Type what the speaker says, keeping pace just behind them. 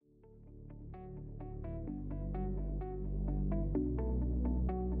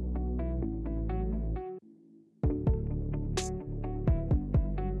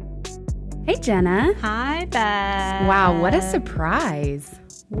Hey, Jenna. Hi, Beth. Wow, what a surprise.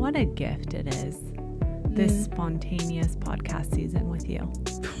 What a gift it is, this spontaneous podcast season with you.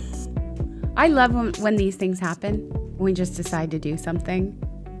 I love when these things happen, when we just decide to do something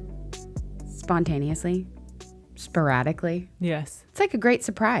spontaneously, sporadically. Yes. It's like a great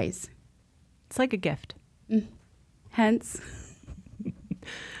surprise. It's like a gift. Hence,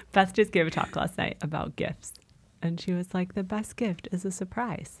 Beth just gave a talk last night about gifts, and she was like, the best gift is a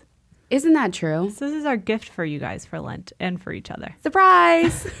surprise. isn't that true? So this is our gift for you guys for Lent and for each other.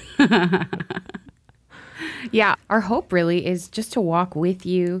 Surprise! Yeah, our hope really is just to walk with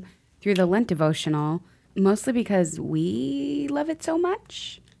you through the Lent devotional, mostly because we love it so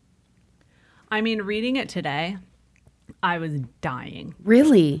much. I mean, reading it today, I was dying.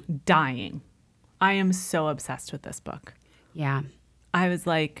 Really? Dying. I am so obsessed with this book. Yeah. I was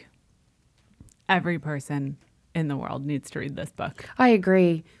like, every person in the world needs to read this book. I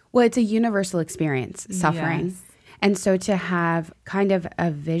agree. Well, it's a universal experience, suffering. Yes. And so to have kind of a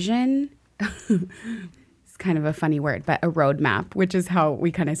vision, it's kind of a funny word, but a roadmap, which is how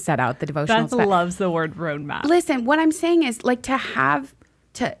we kind of set out the devotional. Beth loves the word roadmap. Listen, what I'm saying is like to have,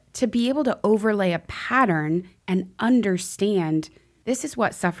 to be able to overlay a pattern and understand this is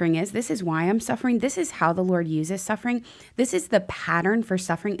what suffering is. This is why I'm suffering. This is how the Lord uses suffering. This is the pattern for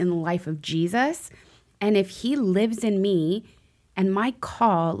suffering in the life of Jesus. And if he lives in me and my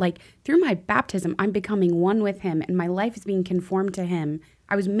call, like through my baptism, I'm becoming one with him and my life is being conformed to him.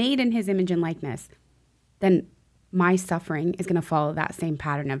 I was made in his image and likeness. Then my suffering is going to follow that same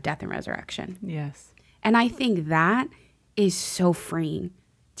pattern of death and resurrection. Yes. And I think that is so freeing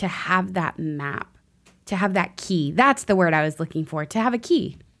to have that map, to have that key. That's the word I was looking for, to have a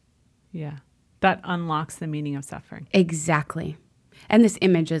key. Yeah. That unlocks the meaning of suffering. Exactly. And this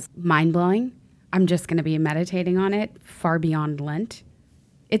image is mind-blowing. I'm just going to be meditating on it far beyond Lent.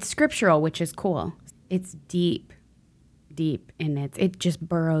 It's scriptural, which is cool. It's deep, deep in it. It just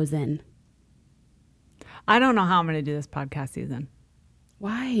burrows in. I don't know how I'm going to do this podcast season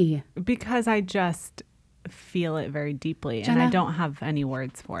Why? because I just feel it very deeply and Jenna? I don't have any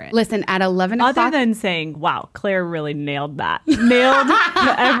words for it. Listen, at 11 o'clock. Other than saying, wow, Claire really nailed that. Nailed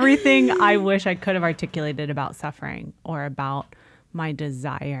everything I wish I could have articulated about suffering or about my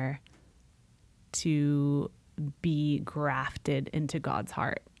desire to be grafted into God's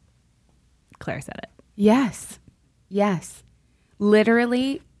heart. Claire said it. Yes. Yes.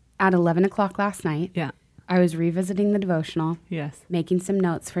 Literally at 11 o'clock last night, Yeah. I was revisiting the devotional, Yes. making some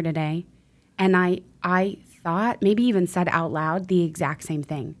notes for today, and I thought, maybe even said out loud, the exact same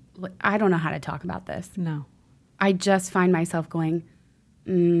thing. I don't know how to talk about this. No. I just find myself going,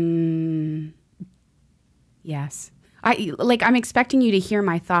 yes. I'm expecting you to hear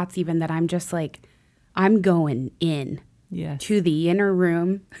my thoughts, even that I'm just like, I'm going in Yes. to the inner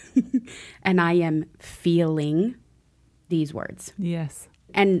room and I am feeling these words. Yes.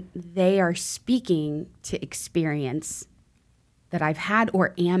 And they are speaking to experience that I've had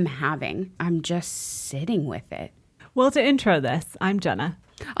or am having. I'm just sitting with it. Well, to intro this, I'm Jenna.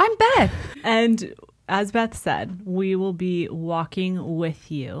 I'm Beth. And as Beth said, we will be walking with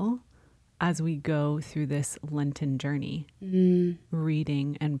you as we go through this Lenten journey,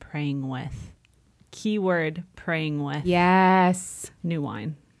 reading and praying with. Keyword, praying with. Yes. New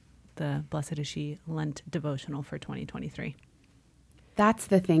Wine, the Blessed Is She Lent devotional for 2023. That's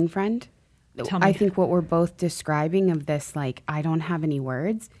the thing, friend. Tell me. I think what we're both describing of this, like, I don't have any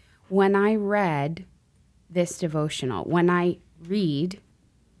words. When I read this devotional, when I read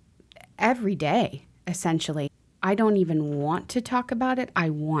every day, essentially, I don't even want to talk about it. I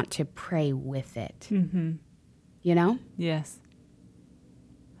want to pray with it. Mm-hmm. You know? Yes.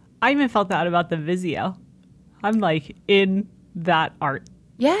 I even felt that about the Vizio. I'm like in that art,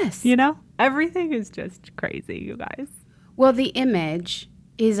 Yes. you know? Everything is just crazy, you guys. Well, the image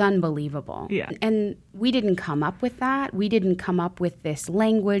is unbelievable. Yeah. And we didn't come up with that. We didn't come up with this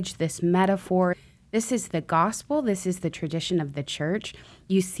language, this metaphor. This is the gospel. This is the tradition of the church.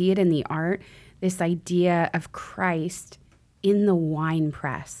 You see it in the art, this idea of Christ in the wine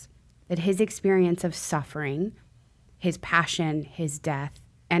press, that his experience of suffering, his passion, his death,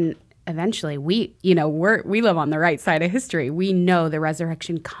 and eventually we live on the right side of history. We know the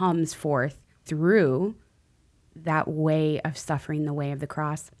resurrection comes forth through that way of suffering, the way of the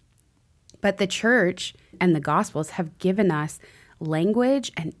cross. But the church and the gospels have given us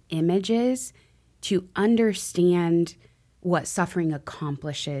language and images to understand what suffering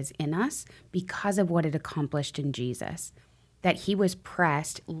accomplishes in us because of what it accomplished in Jesus. That he was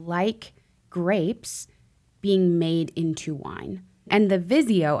pressed like grapes being made into wine. And the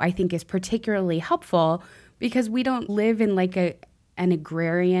Vizio, I think, is particularly helpful because we don't live in like an an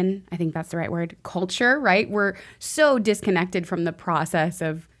agrarian, I think that's the right word, culture, right? We're so disconnected from the process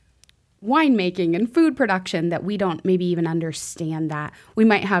of winemaking and food production that we don't maybe even understand that. We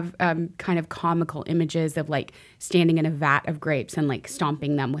might have kind of comical images of like standing in a vat of grapes and like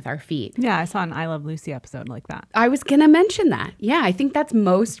stomping them with our feet. Yeah, I saw an I Love Lucy episode like that. I was going to mention that. Yeah, I think that's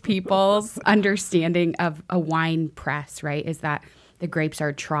most people's understanding of a wine press, right? Is that the grapes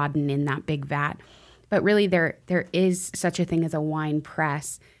are trodden in that big vat. But really there is such a thing as a wine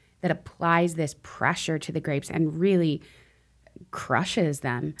press that applies this pressure to the grapes and really crushes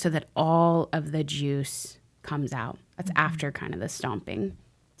them so that all of the juice comes out. That's after kind of the stomping,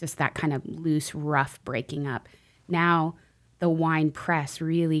 just that kind of loose, rough breaking up. Now the wine press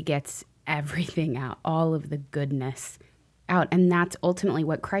really gets everything out, all of the goodness out. And that's ultimately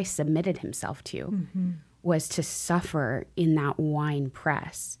what Christ submitted himself to, was to suffer in that wine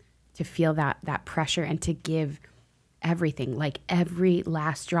press, to feel that pressure and to give everything, like every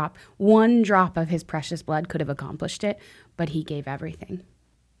last drop. One drop of his precious blood could have accomplished it, but he gave everything.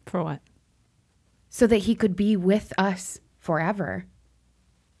 For what? So that he could be with us forever.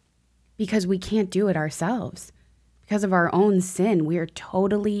 Because we can't do it ourselves. Because of our own sin, we are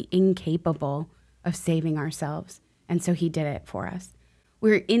totally incapable of saving ourselves. And so he did it for us.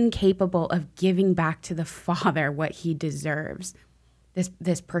 We're incapable of giving back to the Father what he deserves.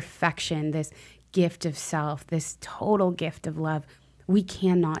 This perfection, this gift of self, this total gift of love. We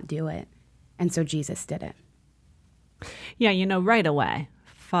cannot do it. And so Jesus did it. Yeah, right away,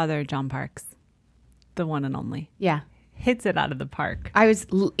 Father John Parks, the one and only. Yeah. Hits it out of the park. I was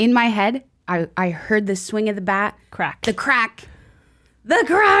in my head. I heard the swing of the bat. Crack. The crack. The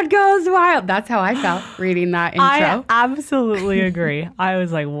crowd goes wild. That's how I felt reading that intro. I absolutely agree. I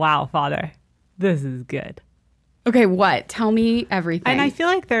was like, wow, Father, this is good. Okay, what? Tell me everything. And I feel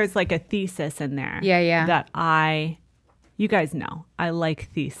like there's like a thesis in there. Yeah. That you guys know, I like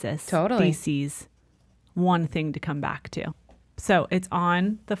thesis. Totally. Theses, one thing to come back to. So it's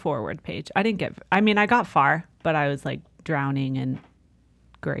on the forward page. I got far, but I was like drowning in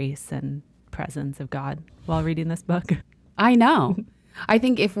grace and presence of God while reading this book. I know. I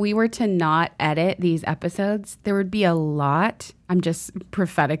think if we were to not edit these episodes, there would be a lot. I'm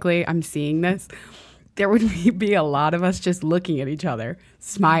seeing this. There would be a lot of us just looking at each other,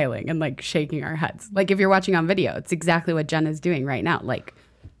 smiling and like shaking our heads. Like if you're watching on video, it's exactly what Jen is doing right now. Like,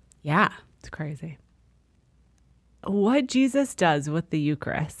 yeah. It's crazy. What Jesus does with the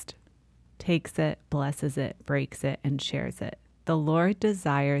Eucharist, takes it, blesses it, breaks it, and shares it, the Lord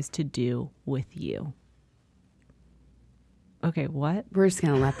desires to do with you. Okay, what? We're just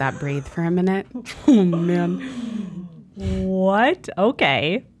going to let that breathe for a minute. Oh, man. What?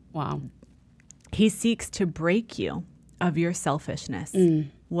 Okay. Wow. He seeks to break you of your selfishness,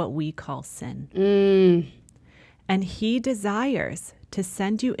 what we call sin. And he desires to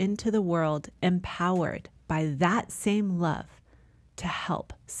send you into the world empowered by that same love to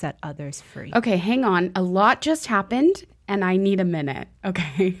help set others free. Okay, hang on. A lot just happened and I need a minute.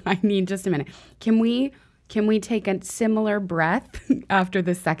 Okay, I need just a minute. Can we take a similar breath after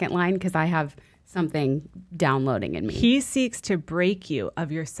the second line? Because I have something downloading in me. He seeks to break you of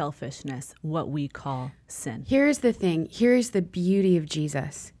your selfishness, what we call sin. Here's the thing. Here's the beauty of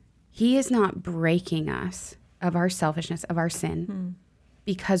Jesus. He is not breaking us of our selfishness, of our sin,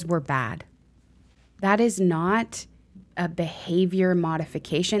 because we're bad. That is not a behavior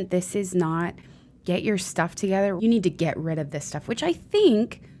modification. This is not get your stuff together. You need to get rid of this stuff, which I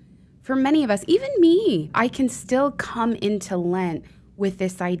think for many of us, even me, I can still come into Lent with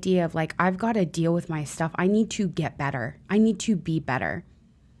this idea of like, I've got to deal with my stuff. I need to get better. I need to be better.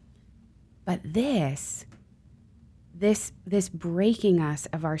 But this breaking us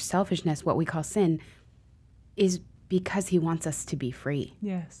of our selfishness, what we call sin, is because he wants us to be free.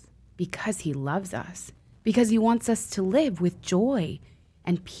 Yes. Because he loves us. Because he wants us to live with joy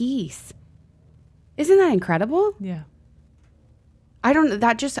and peace. Isn't that incredible? Yeah.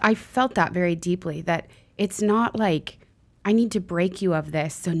 I felt that very deeply, that it's not like I need to break you of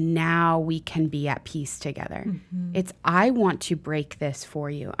this so now we can be at peace together. It's I want to break this for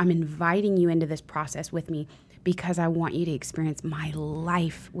you. I'm inviting you into this process with me because I want you to experience my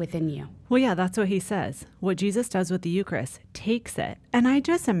life within you. Well, yeah, that's what he says. What Jesus does with the Eucharist, takes it. And I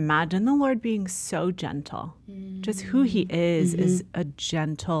just imagine the Lord being so gentle. Just who he is a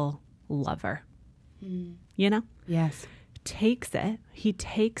gentle lover. You know? Yes. Takes it. He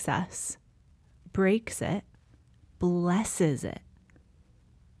takes us, breaks it, blesses it,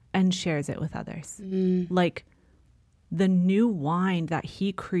 and shares it with others. Like the new wine that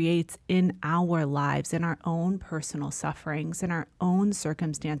he creates in our lives, in our own personal sufferings, in our own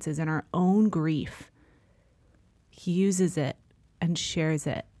circumstances, in our own grief. He uses it and shares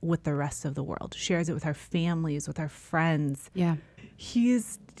it with the rest of the world, shares it with our families, with our friends. Yeah.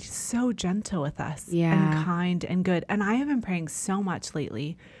 He's so gentle with us Yeah. and kind and good. And I have been praying so much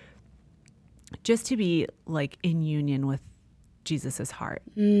lately just to be like in union with Jesus's heart.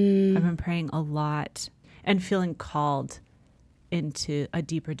 I've been praying a lot and feeling called into a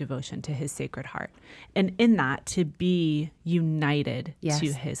deeper devotion to his sacred heart. And in that, to be united Yes.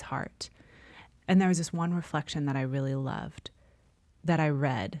 to his heart. And there was this one reflection that I really loved that I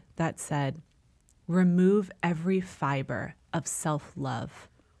read that said, remove every fiber of self-love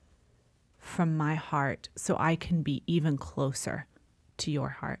from my heart so I can be even closer to your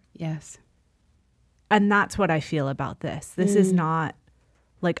heart. Yes. And that's what I feel about this. This is not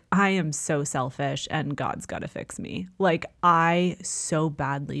like I am so selfish and God's got to fix me. Like I so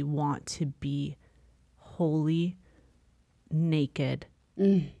badly want to be holy, naked,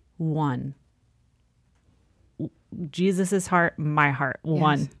 one. Jesus's heart, my heart,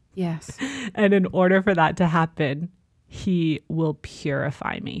 one. Yes. And in order for that to happen, he will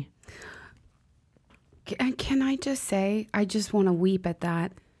purify me. Can I just say, I just want to weep at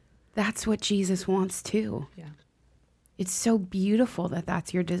that. That's what Jesus wants too. Yeah. It's so beautiful that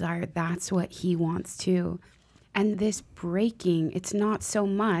that's your desire. That's what he wants too. And this breaking, it's not so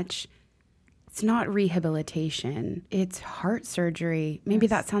much, it's not rehabilitation. It's heart surgery. Maybe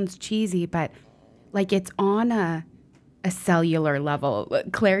that sounds cheesy, but like it's on a cellular level.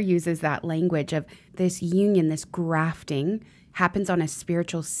 Claire uses that language of this union, this grafting happens on a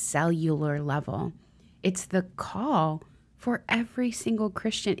spiritual cellular level. It's the call for every single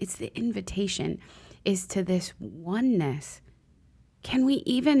Christian. It's the invitation is to this oneness. Can we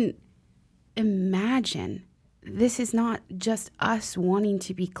even imagine? This is not just us wanting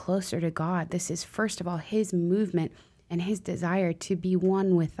to be closer to God. This is, first of all, his movement and his desire to be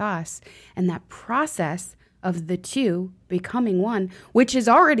one with us. And that process of the two becoming one, which is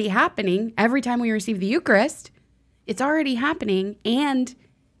already happening every time we receive the Eucharist. It's already happening, and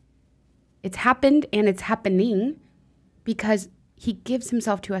it's happened and it's happening because he gives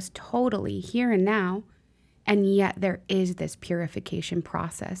himself to us totally here and now. And yet there is this purification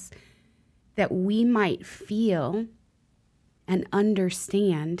process that we might feel and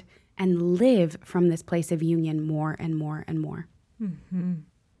understand and live from this place of union more and more and more. Mm-hmm.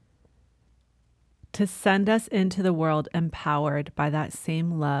 To send us into the world empowered by that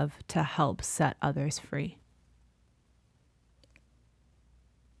same love to help set others free.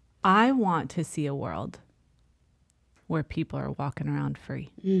 I want to see a world where people are walking around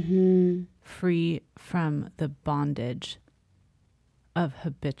free, free from the bondage of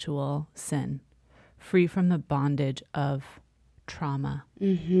habitual sin, free from the bondage of trauma.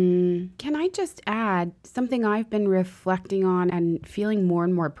 Can I just add something I've been reflecting on and feeling more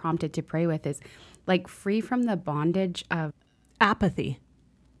and more prompted to pray with is like free from the bondage of apathy.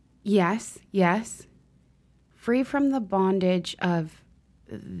 Yes. Free from the bondage of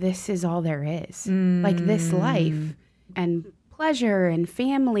this is all there is. Like this life and pleasure and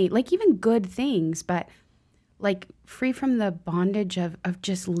family, like even good things, but like free from the bondage of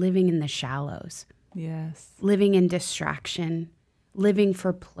just living in the shallows. Yes. Living in distraction, living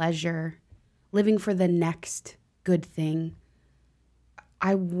for pleasure, living for the next good thing.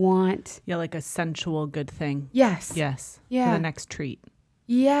 I want... Yeah, like a sensual good thing. Yes. Yes. Yeah. For the next treat.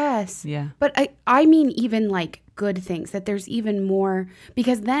 Yes. Yeah. But I mean even like good things, that there's even more,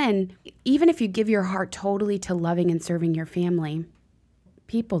 because then even if you give your heart totally to loving and serving your family,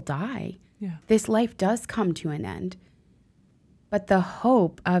 people die. Yeah. This life does come to an end. But the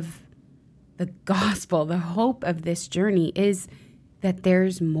hope of the gospel, the hope of this journey is that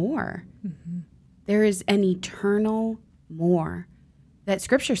there's more. There is an eternal more that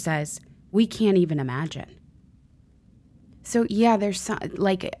Scripture says we can't even imagine. So yeah, there's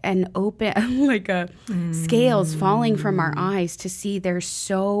like an open, like a scales falling from our eyes to see there's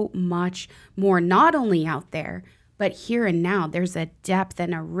so much more, not only out there, but here and now. There's a depth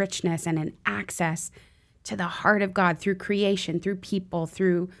and a richness and an access to the heart of God through creation, through people,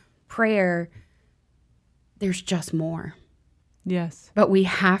 through prayer. There's just more. Yes. But we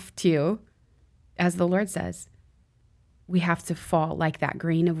have to, as the Lord says, we have to fall like that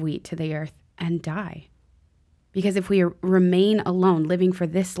grain of wheat to the earth and die. Because if we remain alone, living for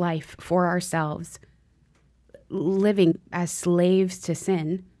this life for ourselves, living as slaves to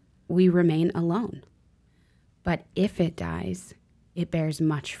sin, we remain alone. But if it dies, it bears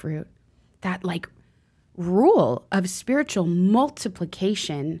much fruit. That like rule of spiritual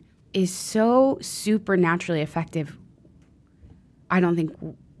multiplication is so supernaturally effective. I don't think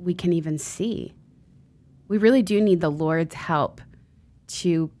we can even see. We really do need the Lord's help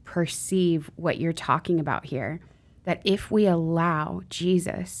to perceive what you're talking about here. that if we allow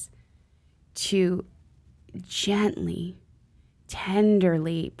Jesus to gently,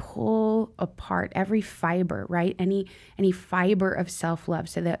 tenderly pull apart every fiber, right? Any fiber of self-love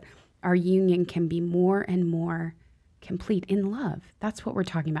so that our union can be more and more complete in love. That's what we're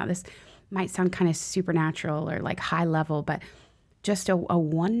talking about. This might sound kind of supernatural or like high level, but just a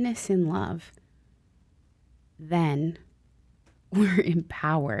oneness in love. Then we're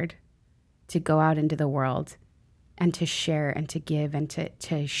empowered to go out into the world and to share and to give and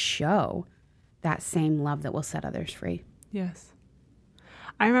to show that same love that will set others free. Yes.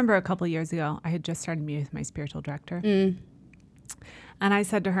 I remember a couple of years ago, I had just started meeting with my spiritual director. And I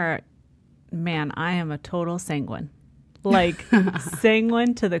said to her, man, I am a total sanguine. Like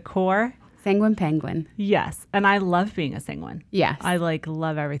sanguine to the core. Sanguine penguin. Yes. And I love being a sanguine. Yes. I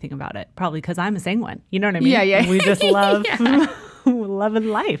love everything about it. Probably because I'm a sanguine. You know what I mean? Yeah. We just love loving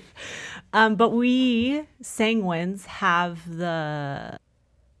life. But we sanguines have the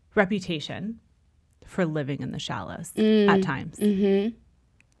reputation for living in the shallows at times. Mm-hmm.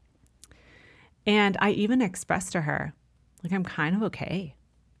 And I even expressed to her, like, I'm kind of okay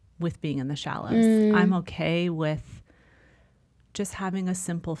with being in the shallows. I'm okay with just having a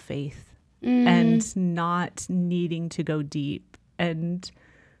simple faith and not needing to go deep. And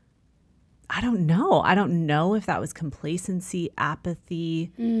I don't know if that was complacency,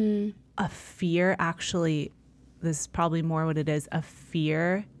 apathy, a fear. Actually, this is probably more what it is, a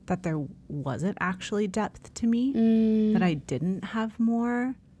fear that there wasn't actually depth to me, that I didn't have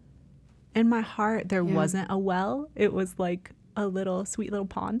more in my heart. There wasn't a well. It was like a little sweet little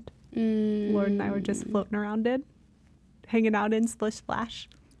pond. Lord and I were just floating around in, hanging out in, splish splash.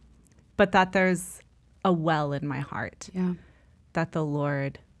 But that there's a well in my heart. Yeah. That the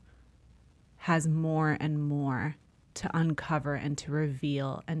Lord has more and more to uncover and to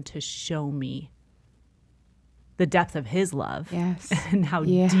reveal and to show me the depth of his love. Yes. And how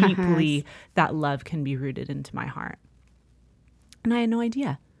deeply that love can be rooted into my heart. And I had no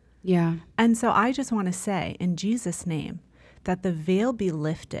idea. Yeah. And so I just want to say, in Jesus' name, that the veil be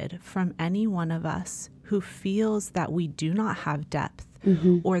lifted from any one of us who feels that we do not have depth,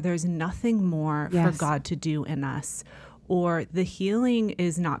 or there's nothing more for God to do in us, or the healing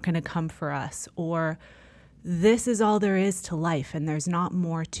is not going to come for us, or this is all there is to life and there's not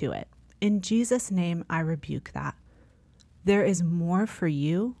more to it. In Jesus' name, I rebuke that. There is more for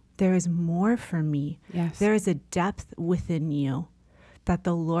you. There is more for me. Yes. There is a depth within you that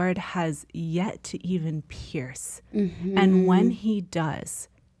the Lord has yet to even pierce. And when he does,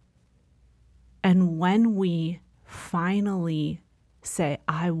 and when we finally say,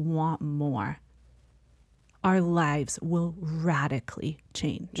 I want more, our lives will radically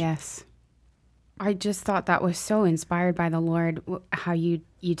change. Yes. I just thought that was so inspired by the Lord, how you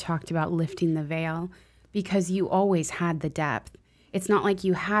talked about lifting the veil, because you always had the depth. It's not like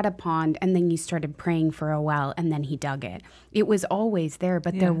you had a pond and then you started praying for a well and then he dug it. It was always there,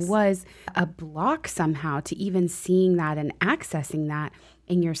 but there was a block somehow to even seeing that and accessing that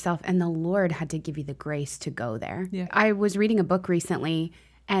in yourself. And the Lord had to give you the grace to go there. Yeah. I was reading a book recently,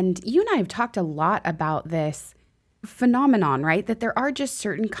 and you and I have talked a lot about this phenomenon, right? That there are just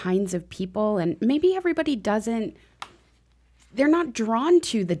certain kinds of people, and maybe everybody they're not drawn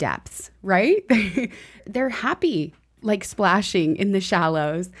to the depths, right? They're happy like splashing in the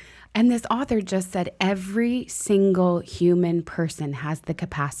shallows. And this author just said every single human person has the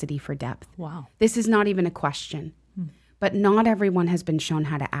capacity for depth. Wow. This is not even a question. But not everyone has been shown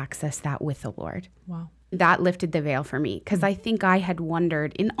how to access that with the Lord. Wow. That lifted the veil for me, because I think I had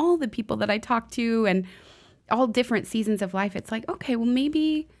wondered in all the people that I talked to and all different seasons of life, it's like, okay, well,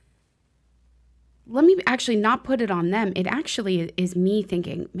 maybe let me actually not put it on them. It actually is me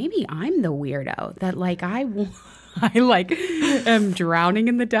thinking, maybe I'm the weirdo that like I like am drowning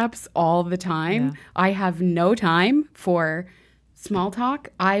in the depths all the time. Yeah. I have no time for small talk.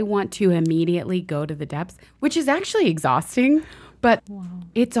 I want to immediately go to the depths, which is actually exhausting, but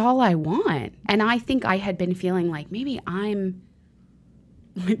it's all I want. And I think I had been feeling like maybe I'm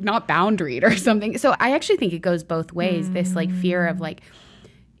like not boundaried or something. So I actually think it goes both ways. This like fear of like,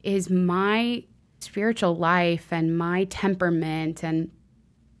 is my spiritual life and my temperament and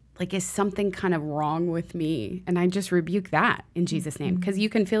like, is something kind of wrong with me? And I just rebuke that in Jesus' name, because you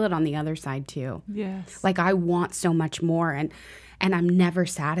can feel it on the other side too. Yes. Like I want so much more and I'm never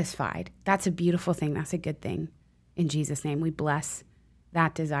satisfied. That's a beautiful thing. That's a good thing. In Jesus' name, we bless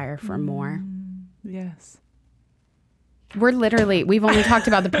that desire for more. Yes. We've only talked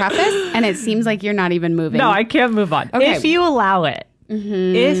about the preface, and it seems like you're not even moving. No, I can't move on. Okay. If you allow it,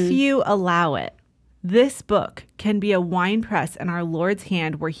 this book can be a wine press in our Lord's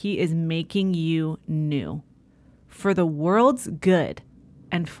hand where he is making you new for the world's good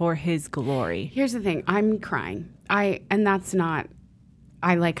and for his glory. Here's the thing. I'm crying. I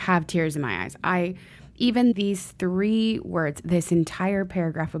like have tears in my eyes. Even these 3 words, this entire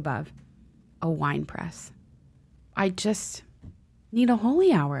paragraph above, a wine press. I just need a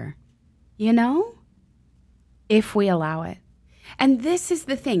holy hour, if we allow it. And this is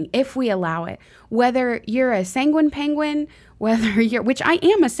the thing, if we allow it, whether you're a sanguine penguin, which I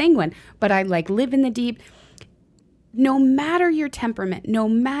am a sanguine, but I like live in the deep, no matter your temperament, no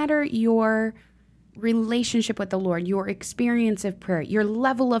matter your relationship with the Lord, your experience of prayer, your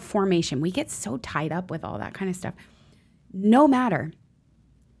level of formation, we get so tied up with all that kind of stuff. No matter,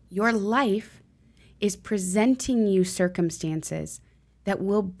 your life is presenting you circumstances that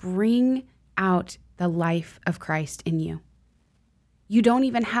will bring out the life of Christ in you. You don't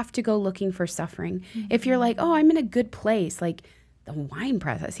even have to go looking for suffering. Mm-hmm. If you're like, oh, I'm in a good place, like the wine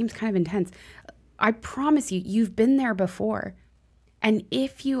press, that seems kind of intense. I promise you, you've been there before. And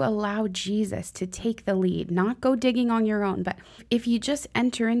if you allow Jesus to take the lead, not go digging on your own, but if you just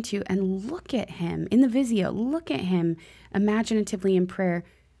enter into and look at him in the Visio, look at him imaginatively in prayer,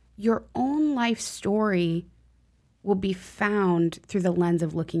 your own life story will be found through the lens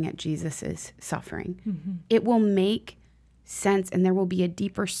of looking at Jesus's suffering. Mm-hmm. It will make sense, and there will be a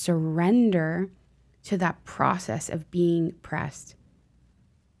deeper surrender to that process of being pressed.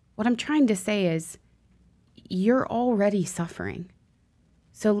 What I'm trying to say is you're already suffering.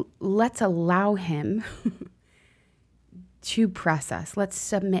 So let's allow him to press us. Let's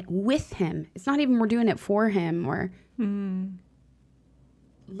submit with him. It's not even we're doing it for him or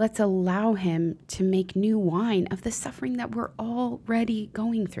let's allow him to make new wine of the suffering that we're already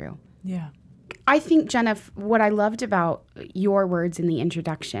going through. Yeah. I think, Jenna, what I loved about your words in the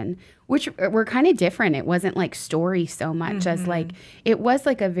introduction, which were kind of different. It wasn't like story so much as like, it was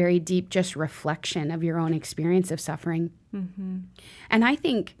like a very deep just reflection of your own experience of suffering. Mm-hmm. And I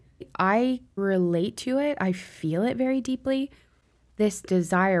think I relate to it. I feel it very deeply, this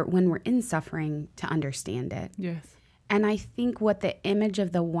desire when we're in suffering to understand it. Yes. And I think what the image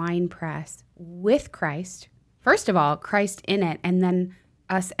of the wine press with Christ, first of all, Christ in it, and then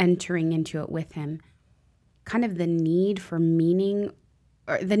us entering into it with him, kind of the need for meaning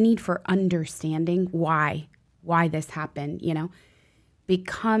or the need for understanding why this happened,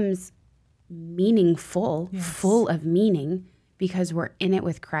 becomes meaningful, yes, full of meaning because we're in it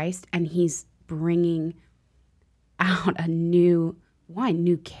with Christ and he's bringing out a new wine,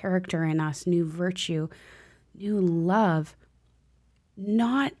 new character in us, new virtue, new love,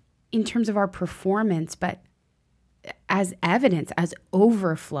 not in terms of our performance, but as evidence, as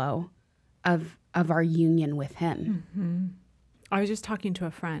overflow of our union with him. Mm-hmm. I was just talking to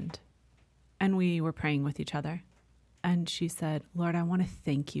a friend and we were praying with each other. And she said, Lord, I want to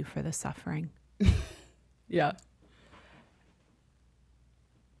thank you for the suffering. Yeah.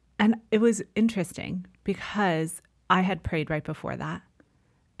 And it was interesting because I had prayed right before that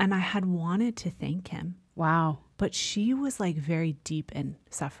and I had wanted to thank him. Wow. But she was like very deep in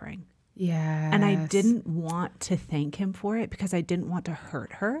suffering. Yeah. And I didn't want to thank him for it because I didn't want to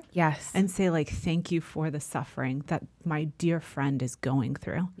hurt her. Yes. And say like, thank you for the suffering that my dear friend is going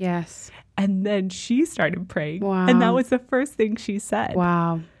through. Yes. And then she started praying. Wow. And that was the first thing she said.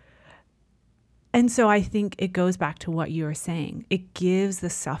 Wow. And so I think it goes back to what you were saying. It gives the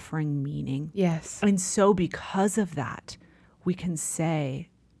suffering meaning. Yes. And so because of that, we can say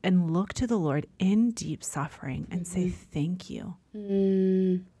and look to the Lord in deep suffering and say, thank you.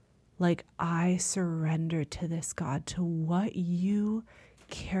 Like, I surrender to this, God, to what you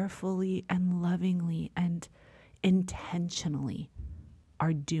carefully and lovingly and intentionally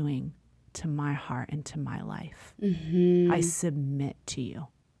are doing to my heart and to my life. Mm-hmm. I submit to you.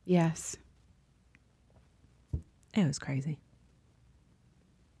 Yes. It was crazy.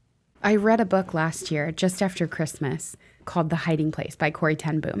 I read a book last year, just after Christmas, called The Hiding Place by Corrie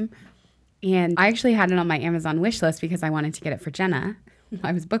ten Boom. And I actually had it on my Amazon wish list because I wanted to get it for Jenna.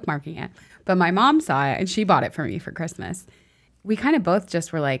 I was bookmarking it. But my mom saw it and she bought it for me for Christmas. We kind of both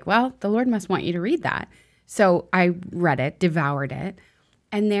just were like, well, the Lord must want you to read that. So I read it, devoured it.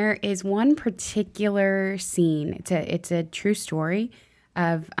 And there is one particular scene. It's a true story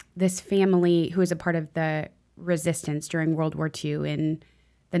of this family who was a part of the resistance during World War II in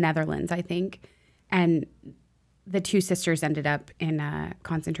the Netherlands, I think. And the 2 sisters ended up in a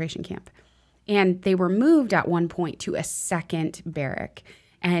concentration camp. And they were moved at one point to a second barrack.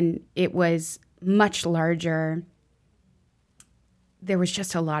 And it was much larger. There was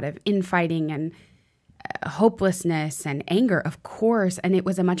just a lot of infighting and hopelessness and anger, of course. And it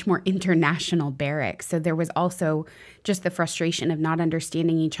was a much more international barrack. So there was also just the frustration of not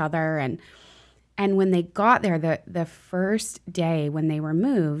understanding each other. And And when they got there, the first day when they were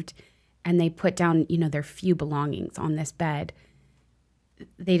moved and they put down, their few belongings on this bed,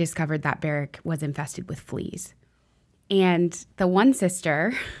 they discovered that barrack was infested with fleas. And the one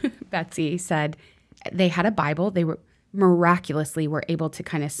sister, Betsy, said they had a Bible. They were miraculously were able to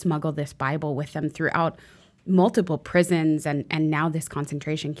kind of smuggle this Bible with them throughout multiple prisons and now this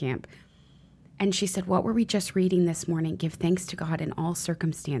concentration camp. And she said, what were we just reading this morning? Give thanks to God in all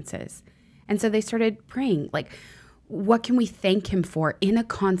circumstances. And so they started praying, like, what can we thank him for in a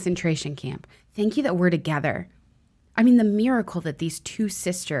concentration camp? Thank you that we're together. I mean, the miracle that these two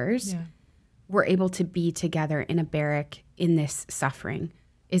sisters were able to be together in a barrack in this suffering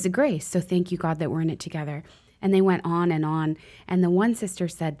is a grace. So thank you, God, that we're in it together. And they went on. And the one sister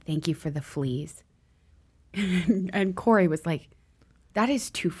said, thank you for the fleas. And Corey was like, that is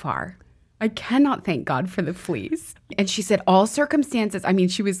too far. I cannot thank God for the fleas. And she said, all circumstances. I mean,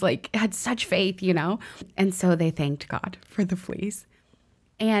 she was like, had such faith, And so they thanked God for the fleas.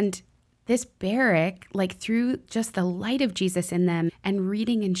 And this barrack, like through just the light of Jesus in them and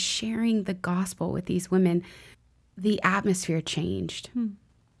reading and sharing the gospel with these women, the atmosphere changed.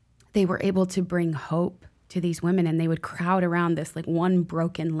 They were able to bring hope to these women, and they would crowd around this like one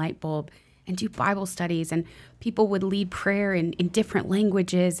broken light bulb and do Bible studies, and people would lead prayer in different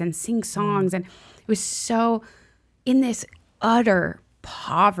languages and sing songs. And it was so in this utter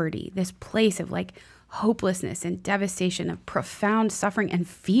poverty, this place of like hopelessness and devastation, of profound suffering and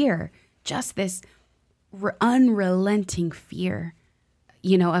fear, just this unrelenting fear,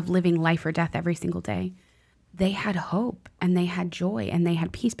 of living life or death every single day. They had hope and they had joy and they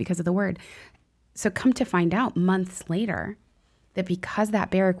had peace because of the word. So come to find out months later that because that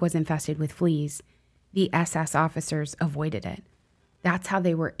barrack was infested with fleas, the SS officers avoided it. That's how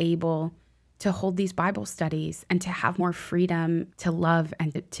they were able to hold these Bible studies and to have more freedom to love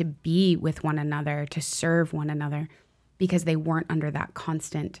and to be with one another, to serve one another, because they weren't under that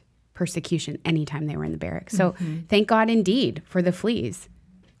constant persecution anytime they were in the barrack. So thank God indeed for the fleas.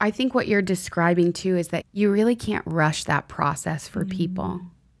 I think what you're describing too is that you really can't rush that process for people,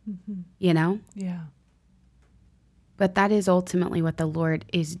 Yeah. But that is ultimately what the Lord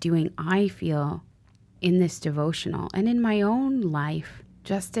is doing, I feel, in this devotional and in my own life,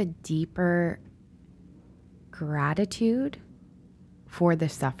 just a deeper gratitude for the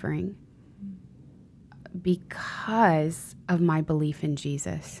suffering because of my belief in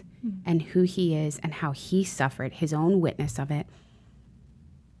Jesus and who he is and how he suffered, his own witness of it.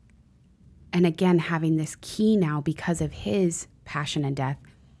 And again, having this key now because of his passion and death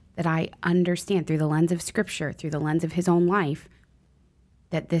that I understand through the lens of scripture, through the lens of his own life,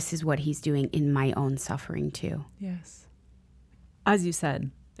 that this is what he's doing in my own suffering too. Yes. As you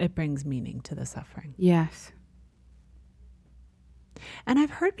said, it brings meaning to the suffering. Yes. And I've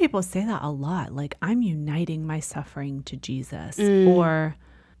heard people say that a lot, like, I'm uniting my suffering to Jesus, or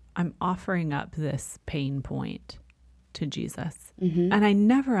I'm offering up this pain point to Jesus. And I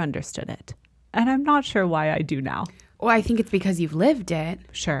never understood it. And I'm not sure why I do now. Well, I think it's because you've lived it.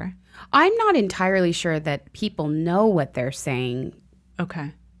 Sure. I'm not entirely sure that people know what they're saying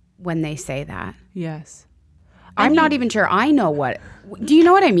Okay. when they say that. Yes. I'm not even sure I know what. Do you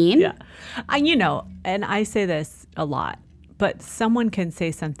know what I mean? Yeah. And I say this a lot, but someone can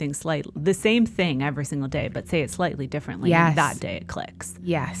say something the same thing every single day, but say it slightly differently. Yes. And that day it clicks.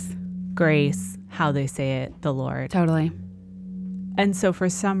 Yes. Grace, how they say it, the Lord. Totally. And so for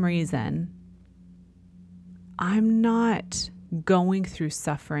some reason, I'm not going through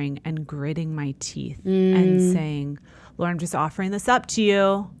suffering and gritting my teeth and saying, Lord, I'm just offering this up to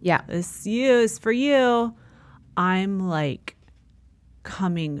you. Yeah. This is for you. I'm like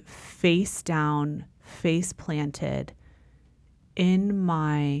coming face down, face planted in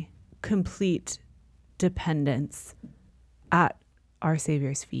my complete dependence at our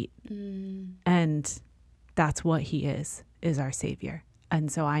Savior's feet. And that's what he is our Savior.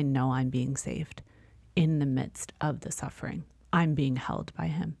 And so I know I'm being saved in the midst of the suffering. I'm being held by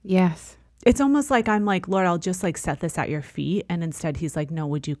him. Yes. It's almost like I'm like, Lord, I'll just like set this at your feet. And instead he's like, no,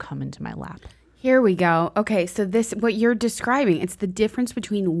 would you come into my lap? Here we go. Okay, so this, what you're describing, it's the difference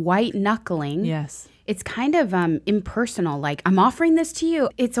between white knuckling. Yes. It's kind of impersonal, like, I'm offering this to you.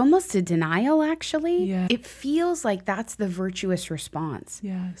 It's almost a denial, actually. Yeah. It feels like that's the virtuous response.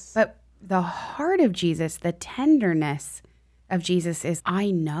 Yes. But the heart of Jesus, the tenderness of Jesus is, I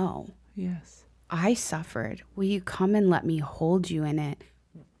know. Yes. I suffered. Will you come and let me hold you in it?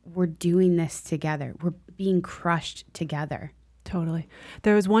 We're doing this together. We're being crushed together. Totally.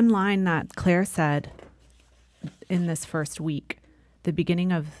 There was one line that Claire said in this first week, the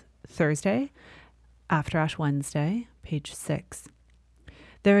beginning of Thursday, after Ash Wednesday, page 6.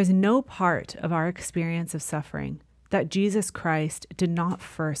 There is no part of our experience of suffering that Jesus Christ did not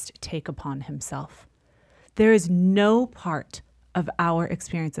first take upon himself. There is no part of our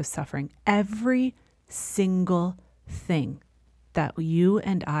experience of suffering, every single thing that you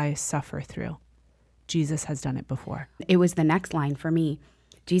and I suffer through, Jesus has done it before. It was the next line for me.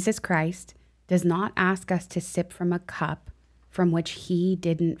 Jesus Christ does not ask us to sip from a cup from which he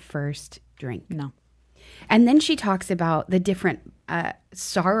didn't first drink. No. And then she talks about the different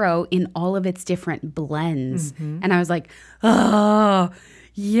sorrow in all of its different blends. And I was like, oh,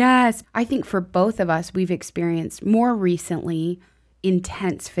 yes. I think for both of us, we've experienced more recently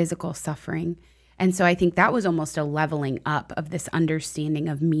intense physical suffering. And so I think that was almost a leveling up of this understanding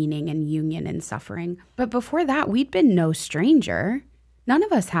of meaning and union and suffering. But before that, we'd been no stranger. None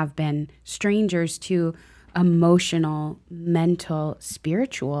of us have been strangers to emotional, mental,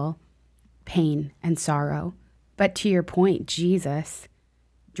 spiritual pain and sorrow. But to your point, Jesus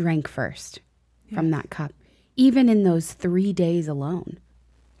drank first from that cup. Even in those 3 days alone,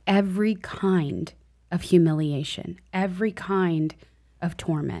 every kind of humiliation, every kind of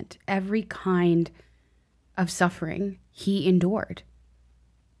torment, every kind of suffering he endured.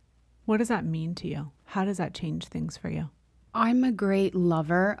 What does that mean to you? How does that change things for you? I'm a great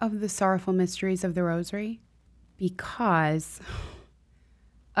lover of the sorrowful mysteries of the Rosary because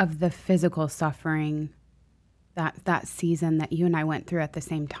of the physical suffering that season that you and I went through at the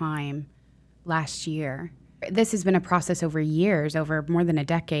same time last year. This has been a process over years, over more than a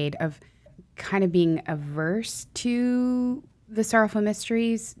decade, of kind of being averse to the sorrowful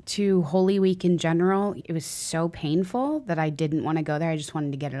mysteries, to Holy Week in general. It was so painful that I didn't want to go there. I just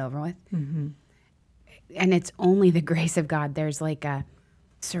wanted to get it over with. And it's only the grace of God. There's like a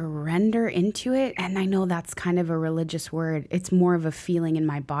surrender into it. And I know that's kind of a religious word. It's more of a feeling in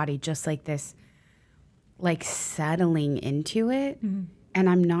my body, just like this, like settling into it. And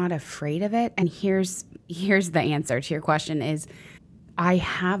I'm not afraid of it. And here's the answer to your question is I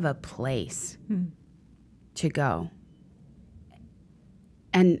have a place to go.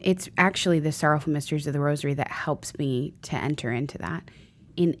 And it's actually the sorrowful mysteries of the Rosary that helps me to enter into that.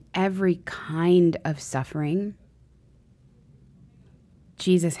 In every kind of suffering,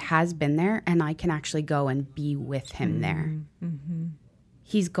 Jesus has been there, and I can actually go and be with him there.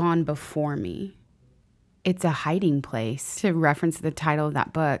 He's gone before me. It's a hiding place, to reference the title of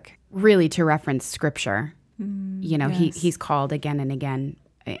that book, really to reference scripture. You know, he's called again and again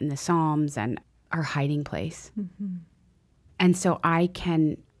in the Psalms and our hiding place. And so I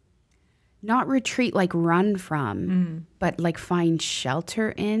can not retreat, like run from, but like find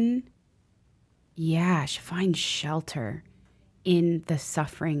shelter in. Yeah, find shelter in the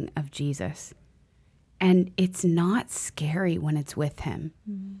suffering of Jesus. And it's not scary when it's with him.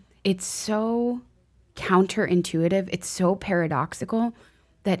 It's so counterintuitive. It's so paradoxical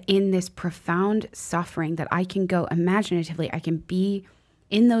that in this profound suffering that I can go imaginatively, I can be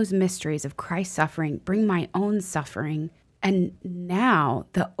in those mysteries of Christ's suffering, bring my own suffering. And now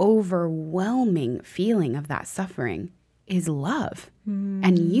the overwhelming feeling of that suffering is love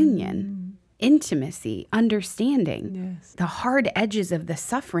and union, intimacy, understanding. The hard edges of the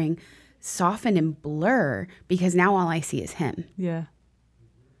suffering soften and blur because now all I see is him. Yeah.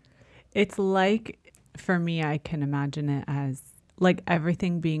 It's like, for me, I can imagine it as like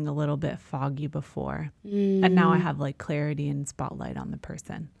everything being a little bit foggy before. And now I have like clarity and spotlight on the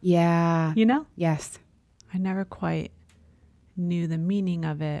person. Yeah. You know? Yes. I never quite knew the meaning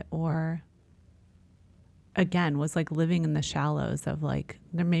of it, or again was like living in the shallows of like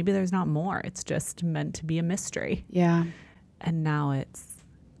maybe there's not more, it's just meant to be a mystery. Yeah. And now it's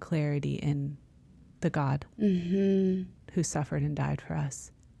clarity in the God who suffered and died for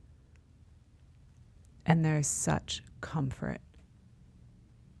us. And there's such comfort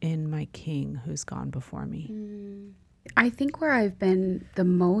in my King who's gone before me. I think where I've been the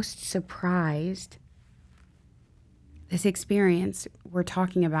most surprised, this experience we're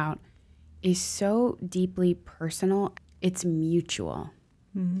talking about is so deeply personal. It's mutual.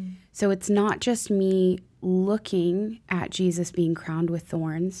 So it's not just me looking at Jesus being crowned with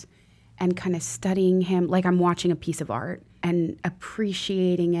thorns and kind of studying him like I'm watching a piece of art and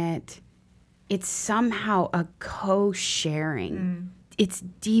appreciating it. It's somehow a co-sharing. It's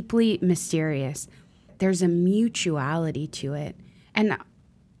deeply mysterious. There's a mutuality to it. And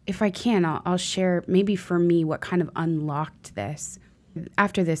if I can, I'll share maybe for me what kind of unlocked this.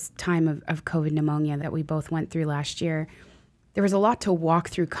 After this time of COVID pneumonia that we both went through last year, there was a lot to walk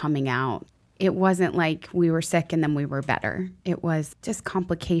through coming out. It wasn't like we were sick and then we were better. It was just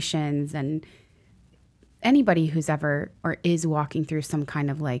complications, and anybody who's ever or is walking through some kind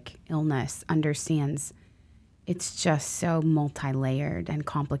of like illness understands it's just so multi-layered and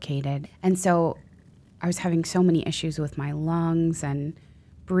complicated. And so I was having so many issues with my lungs and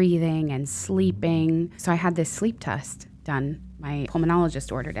breathing and sleeping. So I had this sleep test done. My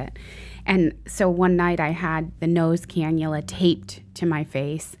pulmonologist ordered it. And so one night I had the nose cannula taped to my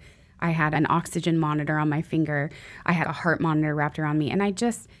face. I had an oxygen monitor on my finger. I had a heart monitor wrapped around me. And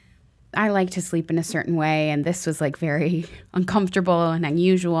I like to sleep in a certain way. And this was like very uncomfortable and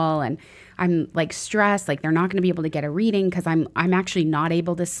unusual. And I'm like stressed, like they're not going to be able to get a reading because I'm actually not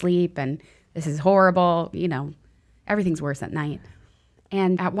able to sleep. And this is horrible. You know, everything's worse at night.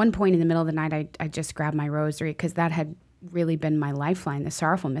 And at one point in the middle of the night, I just grabbed my rosary because that had really been my lifeline. The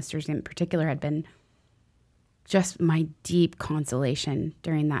Sorrowful Mysteries in particular had been just my deep consolation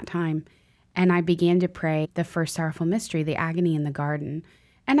during that time. And I began to pray the first sorrowful mystery, the agony in the garden.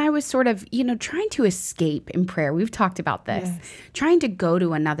 And I was sort of, trying to escape in prayer. We've talked about this, trying to go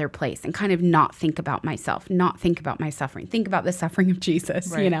to another place and kind of not think about myself, not think about my suffering, think about the suffering of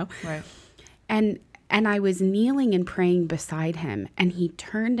Jesus, Right. And I was kneeling and praying beside him, and he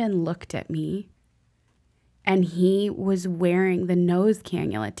turned and looked at me, and he was wearing the nose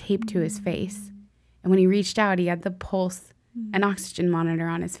cannula taped to his face. And when he reached out, he had the pulse and oxygen monitor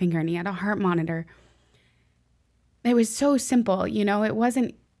on his finger, and he had a heart monitor. It was so simple, it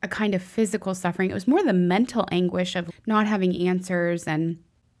wasn't a kind of physical suffering. It was more the mental anguish of not having answers and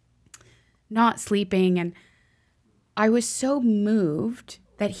not sleeping. And I was so moved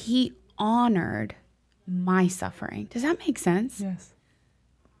that he honored my suffering. Does that make sense? Yes.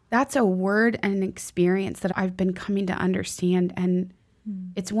 That's a word and an experience that I've been coming to understand. And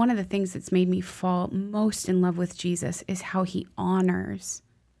it's one of the things that's made me fall most in love with Jesus is how he honors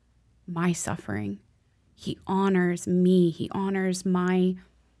my suffering. He honors me. He honors my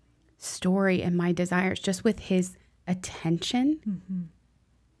story and my desires just with his attention. Mm-hmm.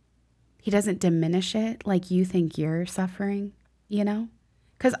 He doesn't diminish it like you think you're suffering,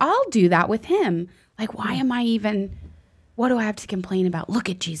 Because I'll do that with him. Like, what do I have to complain about? Look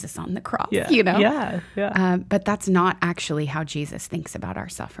at Jesus on the cross, Yeah. But that's not actually how Jesus thinks about our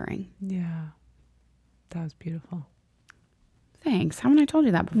suffering. Yeah. That was beautiful. Thanks. Haven't I told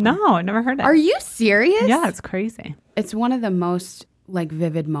you that before? No, I never heard it. Are you serious? Yeah, it's crazy. It's one of the most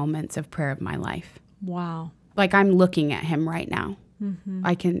vivid moments of prayer of my life. Wow. Like I'm looking at him right now. Mm-hmm.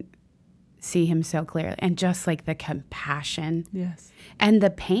 I can see him so clearly. And just like the compassion. Yes. And the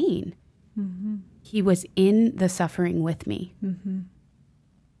pain. Mm-hmm. He was in the suffering with me. Mm-hmm.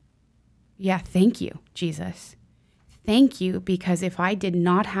 Yeah, thank you, Jesus. Thank you, because if I did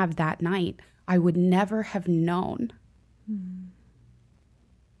not have that night, I would never have known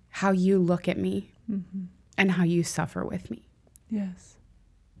how you look at me and how you suffer with me. Yes.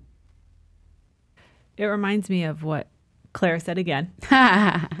 It reminds me of what Claire said again.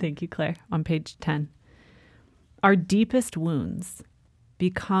 Thank you, Claire, on page 10. Our deepest wounds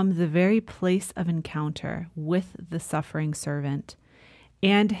become the very place of encounter with the suffering servant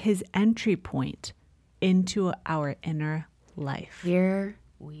and his entry point into our inner life. Here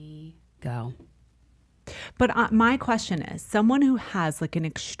we go. But my question is, someone who has an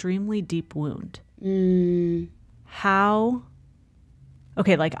extremely deep wound, how,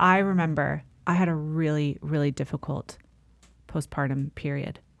 I remember I had a really, really difficult postpartum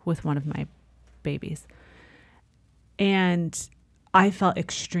period with one of my babies. And I felt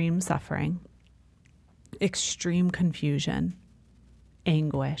extreme suffering, extreme confusion,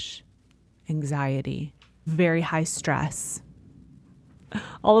 anguish, anxiety, very high stress,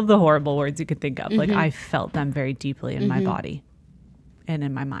 all of the horrible words you could think of. I felt them very deeply in my body and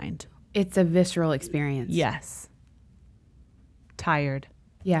in my mind. It's a visceral experience. Yes. Tired.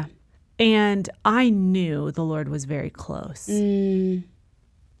 Yeah. And I knew the Lord was very close.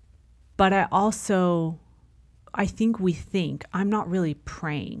 But I think we think I'm not really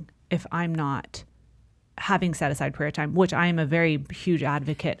praying if I'm not having set aside prayer time, which I am a very huge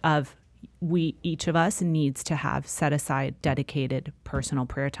advocate of. Each of us needs to have set aside dedicated personal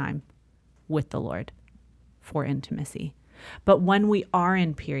prayer time with the Lord for intimacy. But when we are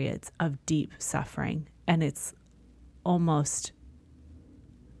in periods of deep suffering and it's almost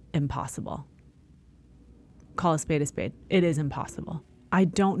impossible, call a spade, it is impossible. I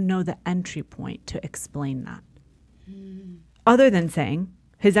don't know the entry point to explain that. Other than saying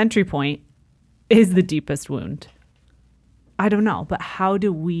his entry point is the deepest wound. I don't know, but how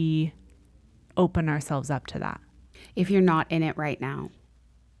do we open ourselves up to that? If you're not in it right now.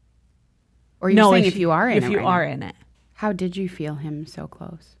 Or you're saying if you are in it. If you are in it. How did you feel him so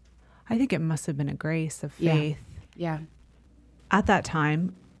close? I think it must have been a grace of faith. Yeah. At that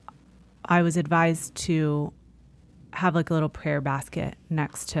time, I was advised to have a little prayer basket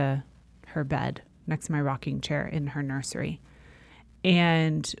next to her bed next to my rocking chair in her nursery.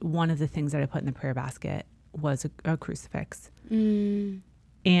 And one of the things that I put in the prayer basket was a crucifix.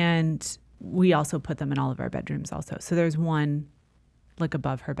 And we also put them in all of our bedrooms also. So there's one like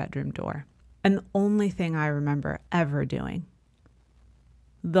above her bedroom door. And the only thing I remember ever doing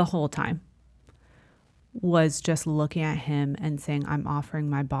the whole time was just looking at him and saying, I'm offering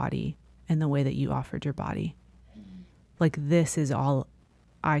my body in the way that you offered your body. Like, this is all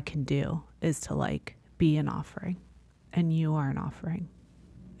I can do, is to like be an offering, and you are an offering.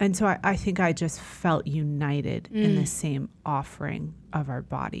 And so I think I just felt united in the same offering of our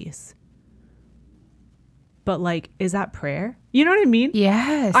bodies. But like, is that prayer? You know what I mean?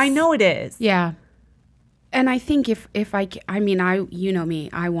 Yes. I know it is. Yeah. And I think if I mean, you know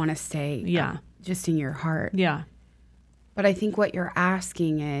me, I want to stay just in your heart. Yeah. But I think what you're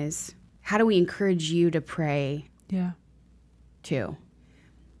asking is, how do we encourage you to pray too?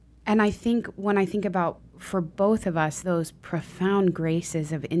 And I think when I think about, for both of us, those profound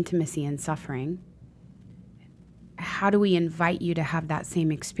graces of intimacy and suffering, how do we invite you to have that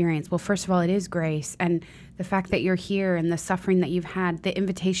same experience? Well, first of all, it is grace. And the fact that you're here and the suffering that you've had, the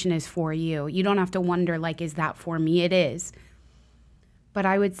invitation is for you. You don't have to wonder, like, is that for me? It is. But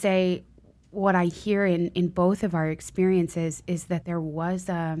I would say what I hear in both of our experiences is that there was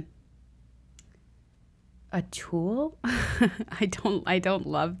a tool. I don't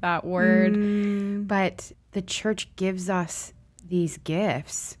love that word, but the church gives us these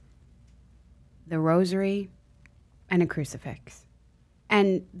gifts, the rosary and a crucifix.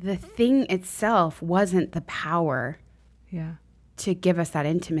 And the thing itself wasn't the power to give us that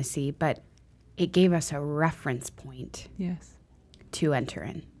intimacy, but it gave us a reference point to enter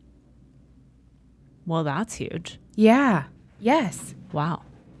in. Well, that's huge. Yeah. Yes. Wow.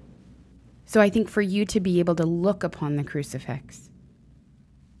 So I think for you to be able to look upon the crucifix,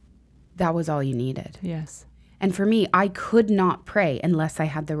 that was all you needed. Yes. And for me, I could not pray unless I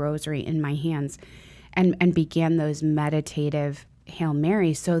had the rosary in my hands and began those meditative Hail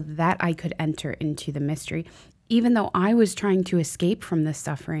Marys so that I could enter into the mystery. Even though I was trying to escape from the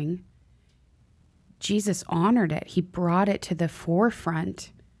suffering, Jesus honored it. He brought it to the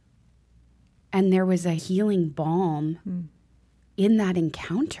forefront. And there was a healing balm in that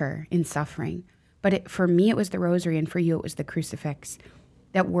encounter in suffering. But for me, it was the rosary, and for you, it was the crucifix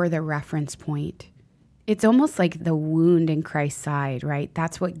that were the reference point. It's almost like the wound in Christ's side, right?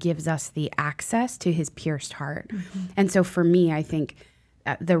 That's what gives us the access to his pierced heart. And so for me, I think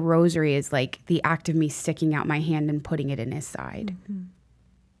the rosary is like the act of me sticking out my hand and putting it in his side.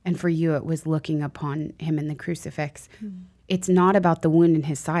 And for you, it was looking upon him in the crucifix. It's not about the wound in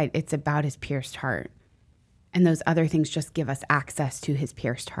his side. It's about his pierced heart. And those other things just give us access to his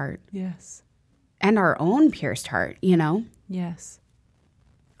pierced heart. Yes. And our own pierced heart, you know? Yes.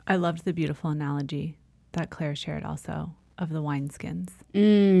 I loved the beautiful analogy that Claire shared also of the wineskins.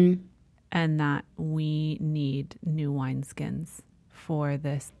 And that we need new wineskins for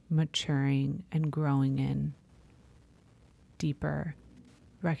this maturing and growing in deeper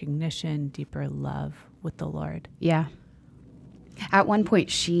recognition, deeper love with the Lord. Yeah. At one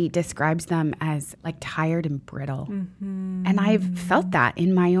point, she describes them as like tired and brittle. And I've felt that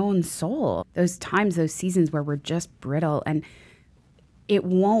in my own soul. Those times, those seasons where we're just brittle and it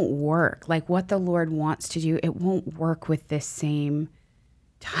won't work. Like what the Lord wants to do, it won't work with this same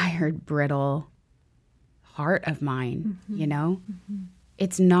tired, brittle heart of mine, you know?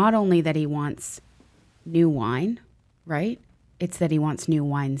 It's not only that he wants new wine, right? It's that he wants new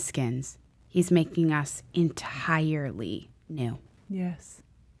wineskins. He's making us entirely new. Yes.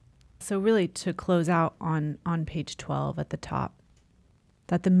 So really to close out on page 12 at the top,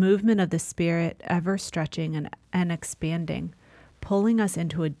 that the movement of the Spirit ever stretching and expanding, pulling us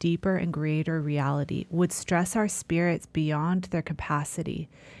into a deeper and greater reality, would stress our spirits beyond their capacity,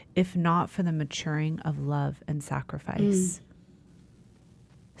 if not for the maturing of love and sacrifice.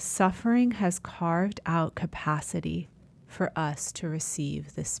 Suffering has carved out capacity for us to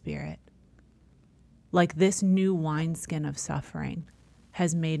receive the Spirit. Like this new wineskin of suffering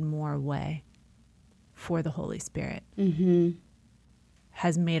has made more way for the Holy Spirit,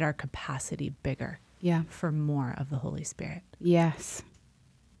 has made our capacity bigger for more of the Holy Spirit. Yes.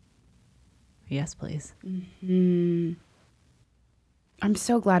 Yes, please. I'm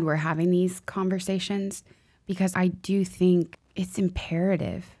so glad we're having these conversations because I do think it's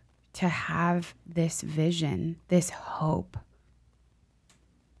imperative to have this vision, this hope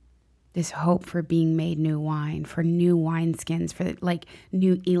for being made new wine, for new wineskins, for like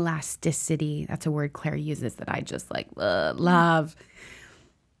new elasticity. That's a word Claire uses that I just like love.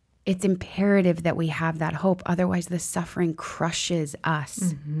 It's imperative that we have that hope. Otherwise, the suffering crushes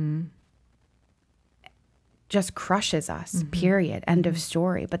us. just crushes us, period, end of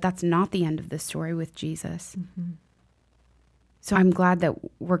story. But that's not the end of the story with Jesus. So I'm glad that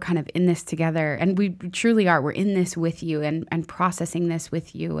we're kind of in this together, and we truly are. We're in this with you and processing this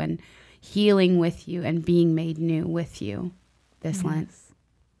with you and healing with you and being made new with you this Lent.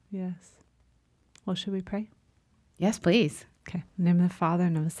 Yes. Well, should we pray? Yes, please. Okay. In the name of the Father,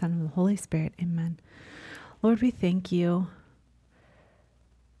 and of the Son, and of the Holy Spirit. Amen. Lord, we thank you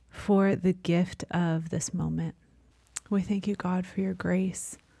for the gift of this moment. We thank you, God, for your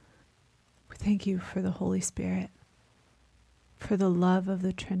grace. We thank you for the Holy Spirit, for the love of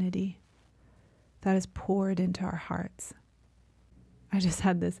the Trinity that is poured into our hearts. I just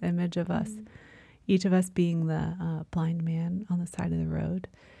had this image of us, each of us being the blind man on the side of the road,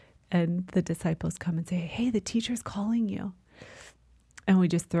 and the disciples come and say, hey, the teacher's calling you. And we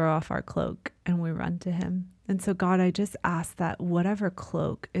just throw off our cloak and we run to him. And so, God, I just ask that whatever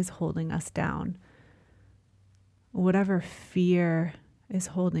cloak is holding us down, whatever fear is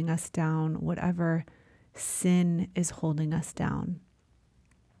holding us down, whatever sin is holding us down,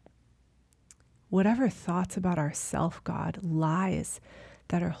 whatever thoughts about ourself, God, lies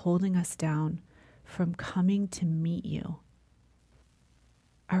that are holding us down from coming to meet you,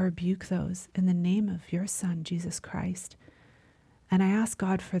 I rebuke those in the name of your Son, Jesus Christ. And I ask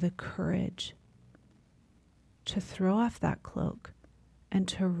God for the courage to throw off that cloak and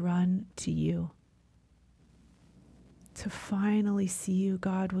to run to you, to finally see you,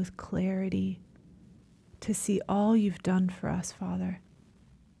 God, with clarity, to see all you've done for us, Father,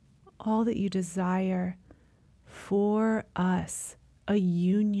 all that you desire for us, a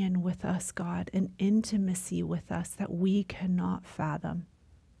union with us, God, an intimacy with us that we cannot fathom.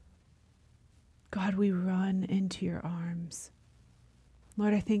 God, we run into your arms.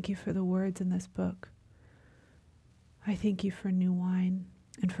 Lord, I thank you for the words in this book. I thank you for new wine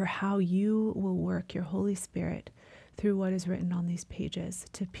and for how you will work your Holy Spirit through what is written on these pages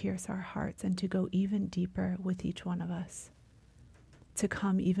to pierce our hearts and to go even deeper with each one of us, to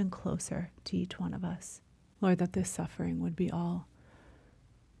come even closer to each one of us. Lord, that this suffering would be all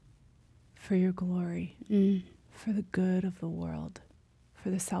for your glory, for the good of the world, for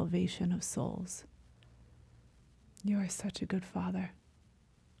the salvation of souls. You are such a good Father.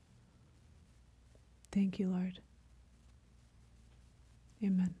 Thank you, Lord.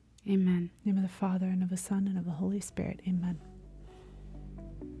 Amen. Amen. In the name of the Father, and of the Son, and of the Holy Spirit. Amen.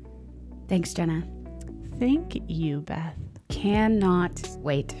 Thanks, Jenna. Thank you, Beth. Cannot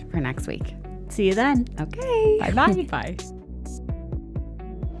wait for next week. See you then. Okay. Bye-bye. Bye.